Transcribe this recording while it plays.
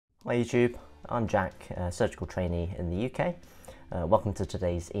Hi YouTube, I'm Jack, a surgical trainee in the UK. Welcome to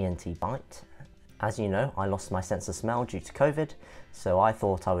today's ENT Bite. As you know, I lost my sense of smell due to COVID, so I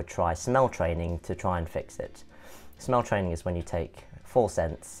thought I would try smell training to try and fix it. Smell training is when you take 4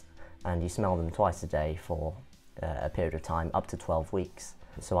 scents and you smell them twice a day for a period of time, up to 12 weeks.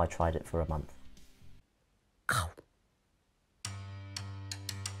 So I tried it for a month.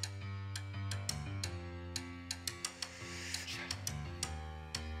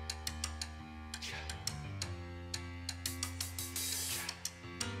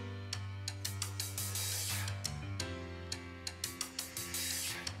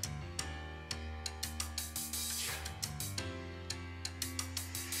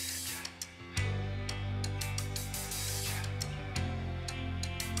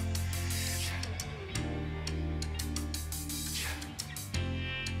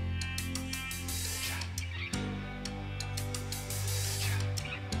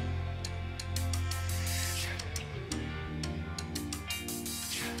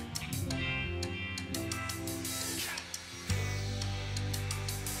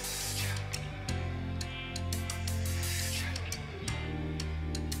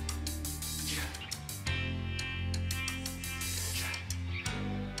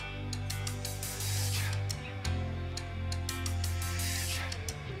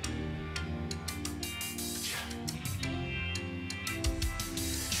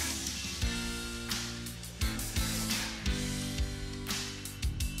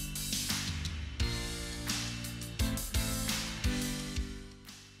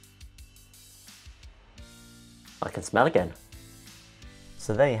 I can smell again.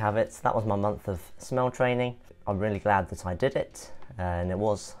 So there you have it, that was my month of smell training. I'm really glad that I did it, and it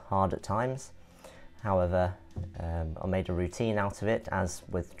was hard at times. However, I made a routine out of it. As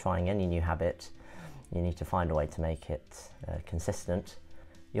with trying any new habit, you need to find a way to make it consistent.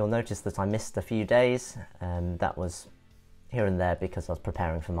 You'll notice that I missed a few days, that was here and there because I was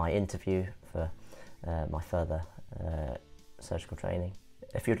preparing for my interview for my further surgical training.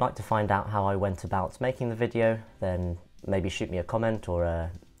 If you'd like to find out how I went about making the video, then maybe shoot me a comment or a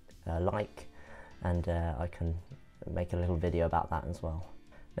like, and I can make a little video about that as well.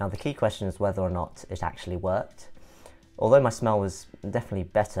 Now the key question is whether or not it actually worked. Although my smell was definitely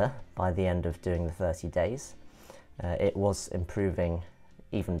better by the end of doing the 30 days, it was improving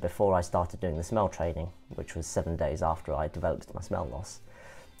even before I started doing the smell training, which was 7 days after I developed my smell loss.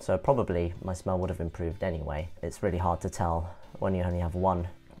 So probably my smell would have improved anyway. It's really hard to tell when you only have one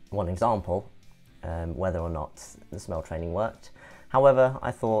example whether or not the smell training worked. However,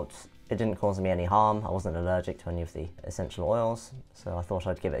 I thought it didn't cause me any harm. I wasn't allergic to any of the essential oils, so I thought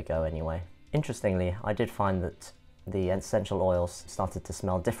I'd give it a go anyway. Interestingly, I did find that the essential oils started to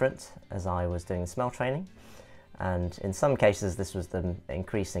smell different as I was doing the smell training, and in some cases this was them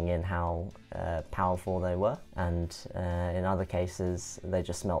increasing in how powerful they were, and in other cases they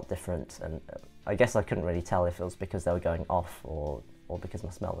just smelled different, and I guess I couldn't really tell if it was because they were going off or because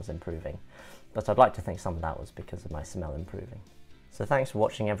my smell was improving. But I'd like to think some of that was because of my smell improving. So thanks for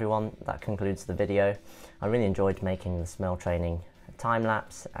watching everyone, that concludes the video. I really enjoyed making the smell training time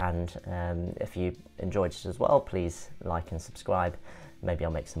lapse, and if you enjoyed it as well, please like and subscribe. Maybe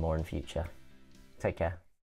I'll make some more in future. Take care.